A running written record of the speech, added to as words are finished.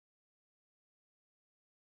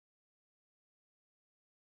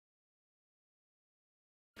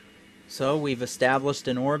So we've established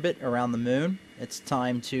an orbit around the moon. It's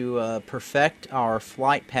time to perfect our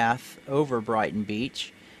flight path over Brighton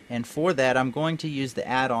Beach, and for that I'm going to use the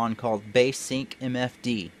add-on called Base Sync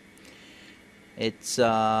MFD. It's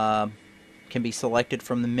can be selected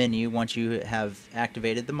from the menu once you have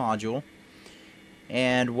activated the module,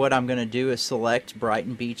 and what I'm going to do is select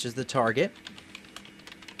Brighton Beach as the target,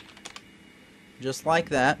 just like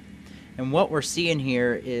that. And what we're seeing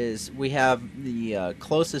here is we have the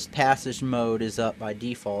closest passage mode is up by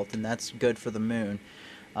default, and that's good for the moon.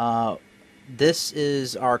 This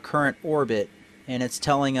is our current orbit, and it's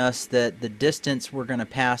telling us that the distance we're going to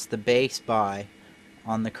pass the base by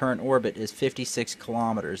on the current orbit is 56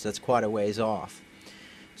 kilometers. That's quite a ways off.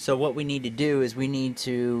 So what we need to do is we need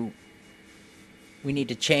to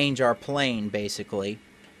change our plane basically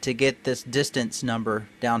to get this distance number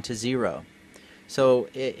down to 0. So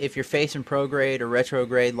if you're facing prograde or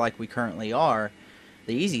retrograde like we currently are,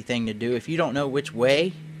 the easy thing to do if you don't know which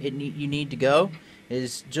way you need to go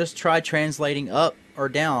is just try translating up or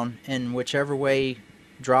down, and whichever way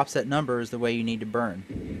drops that number is the way you need to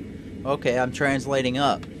burn. Okay, I'm translating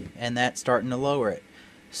up, and that's starting to lower it.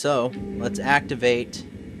 So let's activate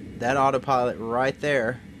that autopilot right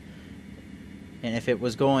there. And if it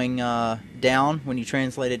was going down, when you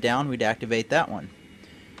translate it down, we'd activate that one.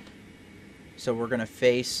 So we're going to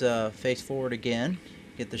face forward again,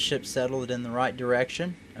 get the ship settled in the right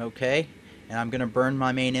direction. Okay, and I'm going to burn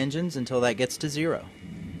my main engines until that gets to 0.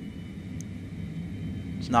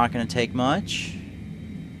 It's not going to take much.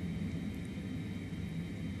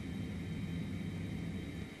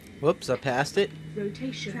 Whoops, I passed it.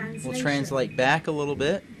 Rotation. We'll translate back a little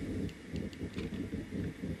bit.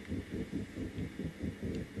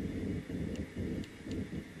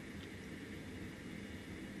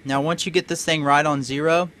 Now once you get this thing right on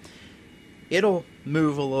 0, it'll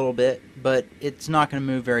move a little bit, but it's not going to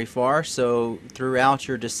move very far, so throughout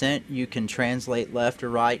your descent you can translate left or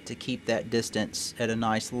right to keep that distance at a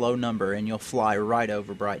nice low number, and you'll fly right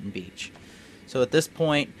over Brighton Beach. So at this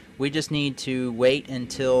point we just need to wait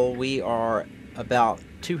until we are about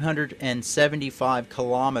 275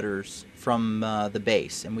 kilometers from the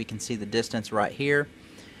base, and we can see the distance right here,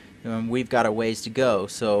 and we've got a ways to go.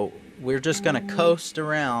 So we're just going to coast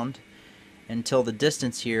around until the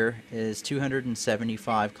distance here is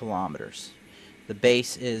 275 kilometers. The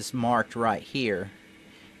base is marked right here,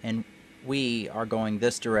 and we are going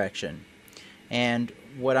this direction. And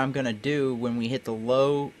what I'm going to do when we hit the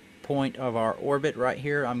low point of our orbit right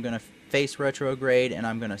here, I'm going to face retrograde, and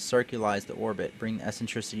I'm going to circularize the orbit, bring the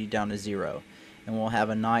eccentricity down to 0, and we'll have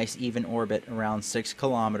a nice even orbit around 6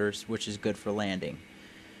 kilometers, which is good for landing.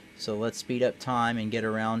 So let's speed up time and get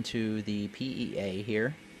around to the PEA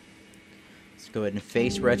here. Let's go ahead and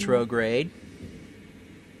face retrograde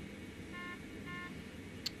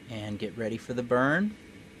and get ready for the burn.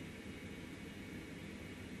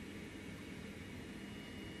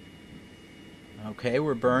 Okay,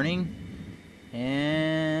 we're burning,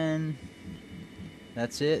 and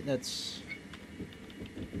that's it. That's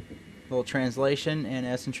a little translation, and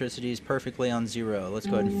eccentricity is perfectly on 0. Let's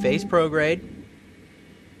go ahead and face prograde.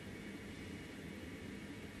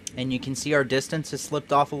 And you can see our distance has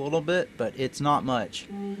slipped off a little bit, but it's not much.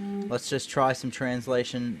 Let's just try some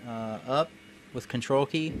translation up with control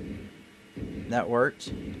key. That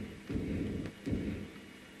worked.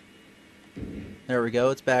 There we go,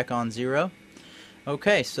 it's back on 0.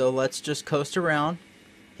 Okay, so let's just coast around,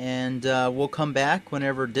 and we'll come back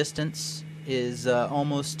whenever distance is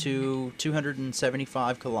almost to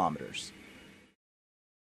 275 kilometers.